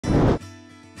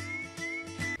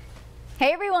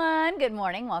Hey everyone, good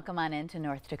morning. Welcome on into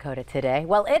North Dakota today.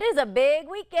 Well, it is a big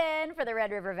weekend for the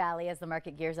Red River Valley as the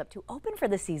market gears up to open for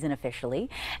the season officially.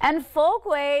 And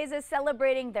Folkways is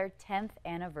celebrating their 10th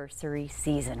anniversary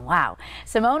season. Wow.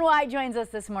 Simone White joins us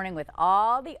this morning with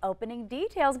all the opening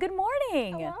details. Good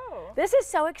morning. Hello. This is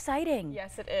so exciting.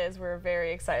 Yes, it is. We're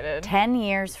very excited. 10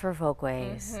 years for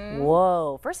Folkways.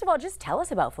 Whoa. First of all, just tell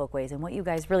us about Folkways and what you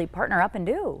guys really partner up and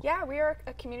do. Yeah, we are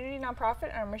a community nonprofit,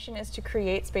 and our mission is to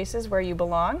create spaces where you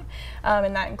belong,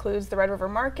 and that includes the Red River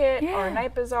Market, our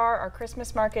Night Bazaar, our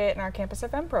Christmas Market, and our Campus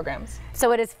FM programs.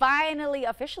 So it is finally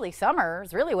officially summer,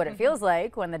 is really what it feels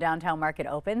like when the downtown market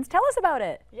opens. Tell us about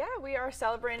it. Yeah, we are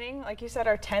celebrating, like you said,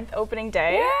 our 10th opening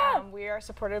day. Yeah. We are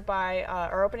supported by,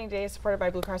 our opening day is supported by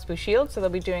Blue Cross Blue Shield, so they'll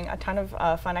be doing a ton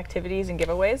of fun activities and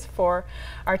giveaways for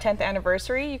our 10th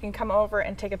anniversary. You can come over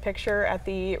and take a picture at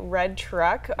the red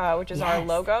truck, which is our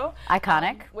logo.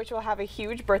 Iconic. Which will have a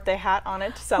huge birthday hat on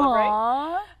it to celebrate. Aww.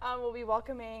 We'll be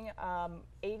welcoming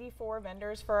 84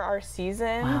 vendors for our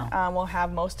season. Wow. We'll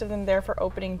have most of them there for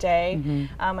opening day,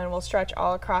 and we'll stretch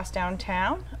all across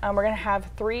downtown. We're going to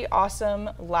have 3 awesome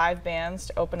live bands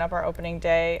to open up our opening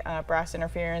day. Brass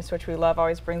Interference, which we love,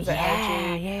 always brings the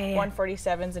energy.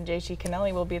 147s and JG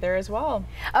Kennelly will be there as well.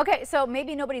 Okay, so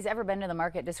maybe nobody's ever been to the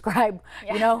market. Describe,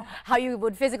 you know, how you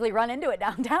would physically run into it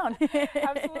downtown.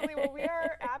 Absolutely. Well, we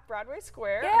are at Broadway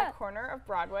Square on the corner of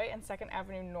Broadway and 2nd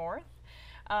Avenue North.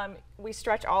 We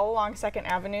stretch all along 2nd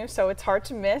Avenue, so it's hard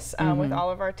to miss with all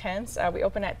of our tents. We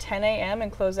open at 10 a.m.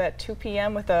 and close at 2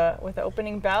 p.m. with the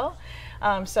opening bell.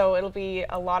 So it'll be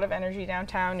a lot of energy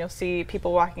downtown. You'll see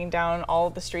people walking down all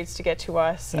of the streets to get to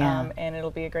us, and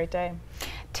it'll be a great day.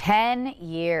 10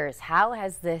 years. How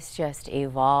has this just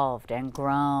evolved and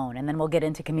grown? And then we'll get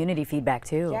into community feedback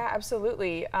too. Yeah,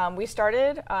 absolutely. We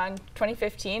started in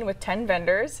 2015 with 10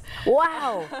 vendors.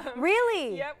 Wow,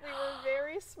 really? Yep, we were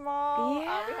very small. We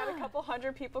had a couple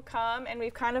hundred people come, and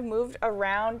we've kind of moved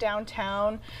around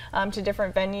downtown to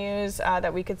different venues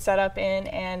that we could set up in.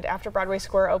 And after Broadway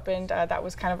Square opened, that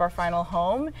was kind of our final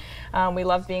home. We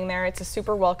love being there. It's a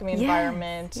super welcoming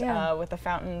environment with the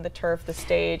fountain, the turf, the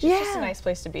stage. It's just a nice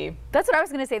place to be. That's what I was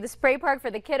going to say. The spray park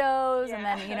for the kiddos, and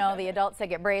then, you know, the adults that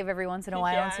get brave every once in a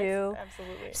while too.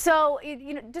 Absolutely. So,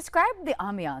 you know, describe the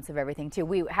ambiance of everything too.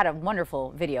 We had a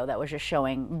wonderful video that was just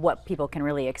showing what people can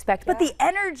really expect, but the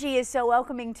energy is so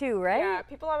welcoming too, right? Yeah,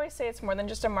 people always say it's more than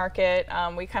just a market.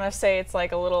 We kind of say it's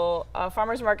like a little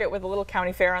farmer's market with a little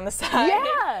county fair on the side.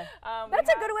 Yeah, that's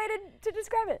a good way to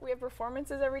describe it. We have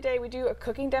performances every day. We do a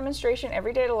cooking demonstration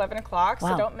every day at 11 o'clock,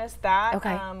 so don't miss that.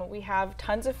 Okay. We have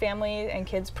tons of family and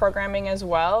kids programming as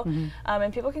well,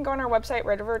 and people can go on our website,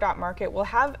 redriver.market. We'll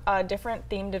have different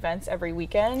themed events every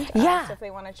weekend. So if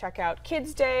they want to check out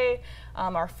Kids Day,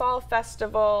 our Fall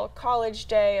Festival, College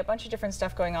Day, a bunch of different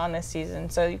stuff going on this season.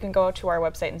 So you can go to our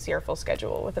website and see our full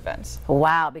schedule with events.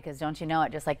 Wow, because don't you know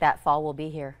it, just like that, fall will be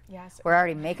here. Yes. We're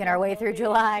already making our way through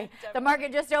July. The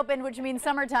market just opened, which means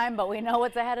summertime, but we know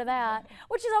what's ahead of that,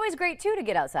 which is always great too to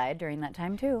get outside during that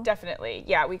time too. Definitely.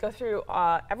 Yeah, we go through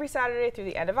every Saturday through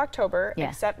the end of October,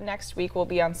 except next week we'll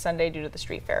be on Sunday due to the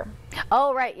street fair.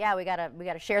 Oh, right. Yeah, we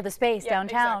gotta share the space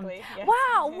downtown. Exactly. Yes.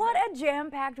 Wow, what a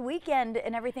jam-packed weekend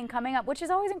and everything coming up, which is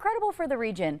always incredible for the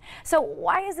region. So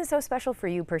why is this so special for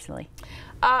you personally?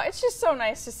 It's just so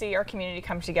nice to see our community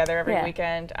come together every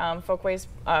weekend. Folkways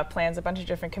plans a bunch of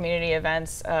different community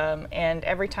events, and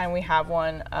every time we have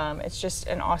one, it's just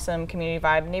an awesome community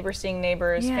vibe. Neighbors seeing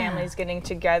neighbors, families getting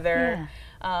together,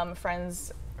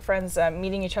 friends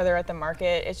meeting each other at the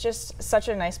market. It's just such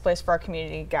a nice place for our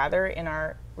community to gather in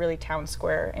our really town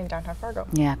square in downtown Fargo.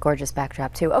 Yeah, gorgeous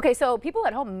backdrop too. Okay, so people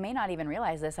at home may not even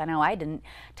realize this. I know I didn't.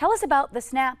 Tell us about the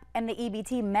SNAP and the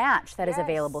EBT match that is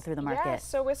available through the market. Yes,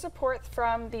 so with support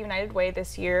from the United Way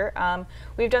this year,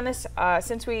 we've done this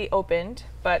since we opened,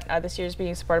 but this year is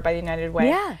being supported by the United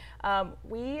Way.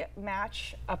 We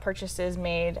match purchases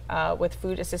made with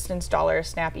food assistance dollars,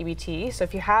 SNAP EBT. So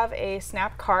if you have a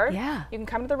SNAP card, you can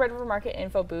come to the Red River Market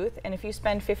info booth, and if you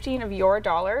spend 15 of your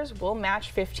dollars, we'll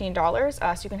match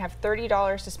 $15. So you can have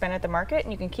 $30 to spend at the market,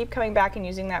 and you can keep coming back and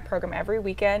using that program every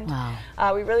weekend.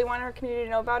 We really want our community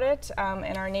to know about it,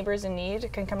 and our neighbors in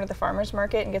need can come to the farmers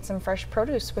market and get some fresh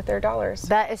produce with their dollars.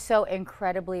 That is so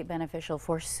incredibly beneficial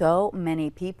for so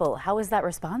many people. How has that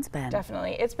response been?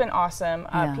 Definitely. It's been awesome.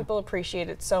 People people appreciate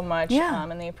it so much, Yeah.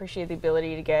 and they appreciate the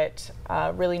ability to get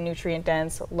really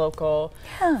nutrient-dense, local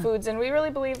foods. And we really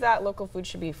believe that local food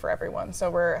should be for everyone. So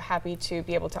we're happy to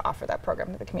be able to offer that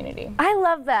program to the community. I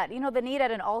love that. You know, the need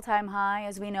at an all-time high,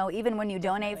 as we know, even when you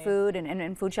donate food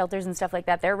and food shelters and stuff like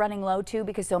that, they're running low too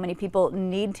because so many people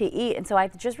need to eat. And so I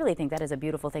just really think that is a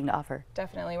beautiful thing to offer.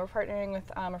 Definitely. We're partnering with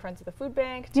our friends at the food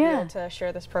bank to be able to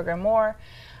share this program more.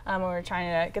 We're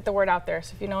trying to get the word out there.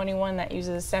 So if you know anyone that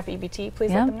uses SNAP EBT,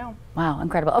 please let them know. Wow,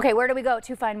 incredible. Okay, where do we go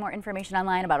to find more information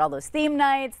online about all those theme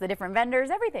nights, the different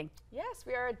vendors, everything? Yes,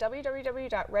 we are at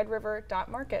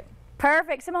www.redriver.market.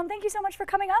 Perfect. Simone, thank you so much for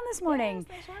coming on this morning. Yes,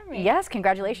 thanks for having me. Yes,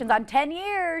 congratulations on 10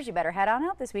 years. You better head on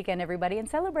out this weekend, everybody, and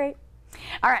celebrate.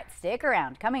 All right, stick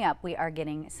around. Coming up, we are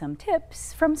getting some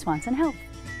tips from Swanson Health.